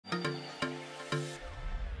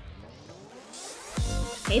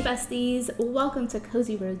Hey besties, welcome to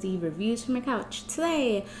Cozy Rosy Reviews from my couch.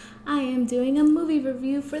 Today, I am doing a movie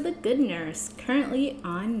review for The Good Nurse, currently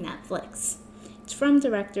on Netflix. It's from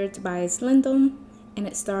director Tobias Lindholm, and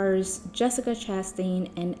it stars Jessica Chastain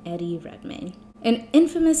and Eddie Redmayne. An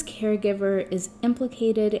infamous caregiver is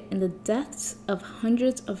implicated in the deaths of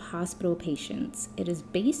hundreds of hospital patients. It is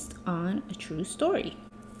based on a true story.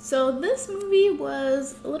 So this movie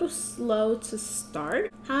was a little slow to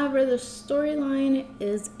start. However, the storyline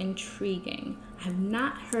is intriguing. I have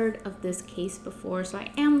not heard of this case before, so I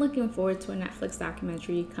am looking forward to a Netflix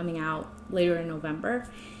documentary coming out later in November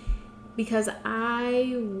because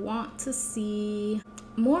I want to see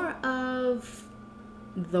more of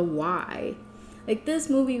the why. Like, this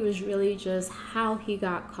movie was really just how he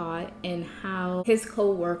got caught and how his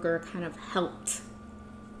co-worker kind of helped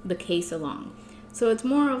the case along. So it's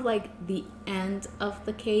more of like the end of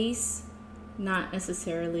the case, not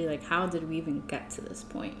necessarily like how did we even get to this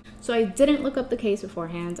point. So I didn't look up the case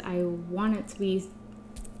beforehand. I wanted to be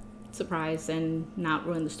surprised and not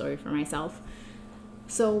ruin the story for myself.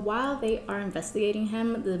 So while they are investigating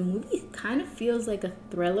him, the movie kind of feels like a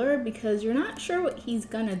thriller because you're not sure what he's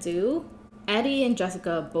gonna do. Eddie and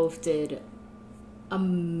Jessica both did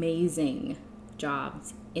amazing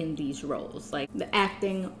jobs in these roles. Like, the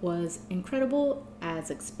acting was incredible as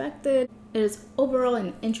expected. It is overall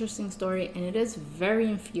an interesting story, and it is very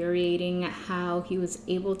infuriating how he was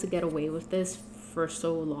able to get away with this for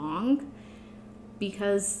so long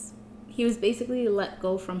because he was basically let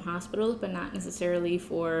go from hospitals, but not necessarily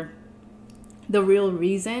for the real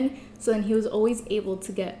reason. So then he was always able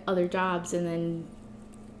to get other jobs and then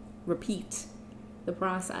repeat the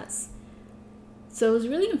process. So it was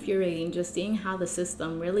really infuriating just seeing how the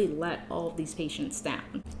system really let all of these patients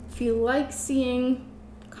down. If you like seeing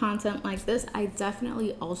content like this, I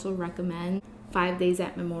definitely also recommend 5 Days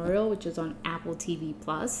at Memorial, which is on Apple TV+.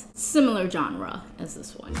 Similar genre as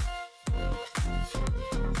this one.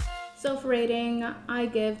 So for rating, I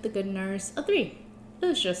give The Good Nurse a 3. It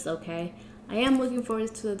was just okay. I am looking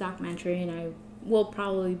forward to the documentary, and I will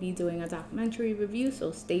probably be doing a documentary review,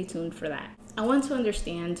 so stay tuned for that. I want to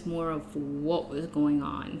understand more of what was going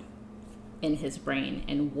on in his brain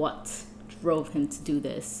and what drove him to do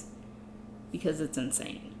this, because it's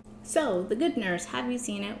insane. So, The Good Nurse, have you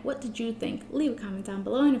seen it? What did you think? Leave a comment down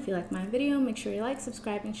below, and if you like my video, make sure you like,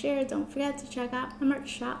 subscribe, and share. Don't forget to check out my merch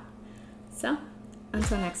shop. So,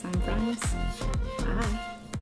 until next time, friends, bye.